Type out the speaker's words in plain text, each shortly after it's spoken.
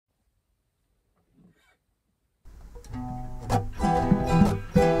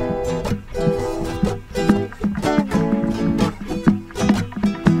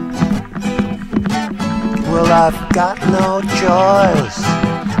Well, I've got no choice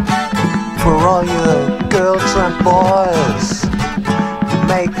for all you girls and boys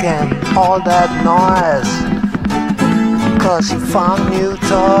making all that noise, 'cause you found new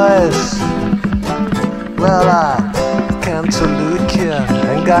toys. Well, I can't salute you,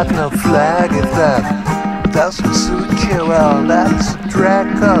 ain't got no flag. If that doesn't suit you, well, that's a drag,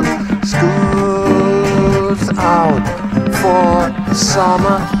 'cause school's out for the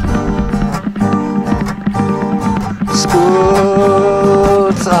summer.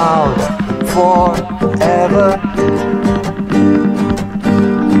 School's out forever.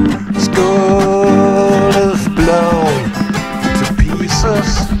 School is blown to pieces.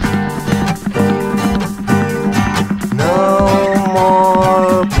 No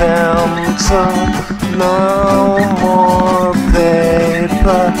more pencil, no more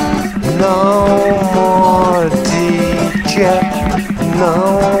paper, no more teacher, no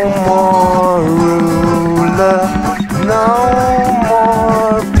more ruler, no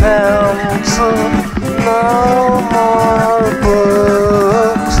more pencil, no more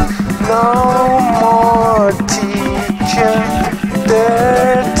books, no more teacher,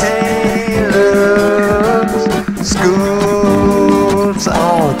 dirty looks. School's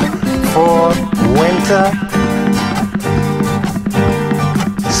out for winter.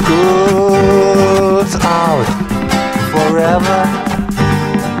 School's out forever.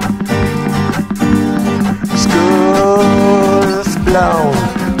 School's blown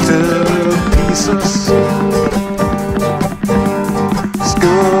to pieces.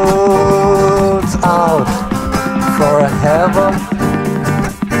 School's out forever.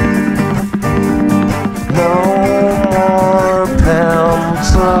 No more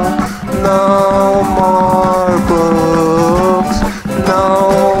pencil, no more books, no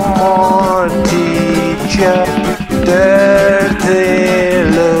more teacher, dirty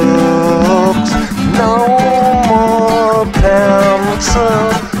looks. No more pencil,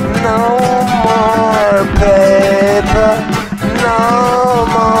 no more paper, no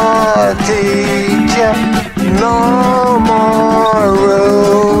more teacher, no more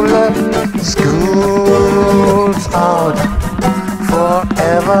ruler. School's out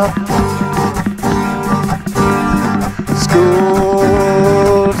forever.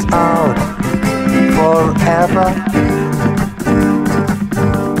 School's out forever.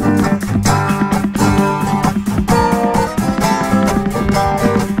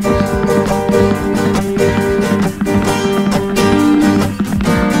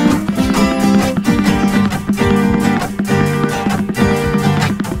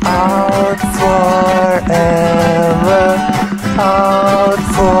 Out forever, out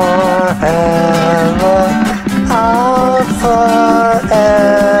forever, out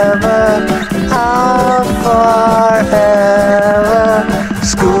forever, out forever.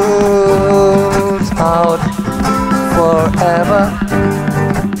 School's out forever.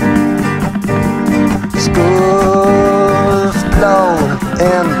 School's blown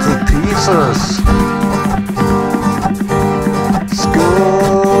into pieces.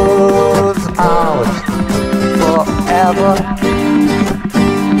 School's out forever.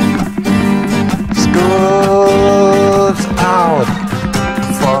 School's out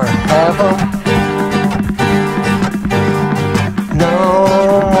forever. No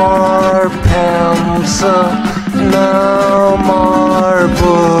more pencil, no more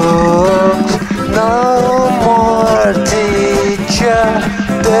books, no more teacher,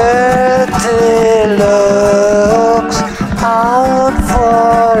 dirty looks. Out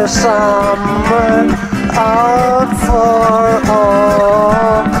for summer, out for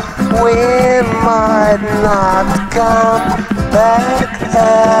all. We might not come back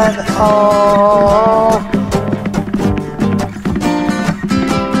at all.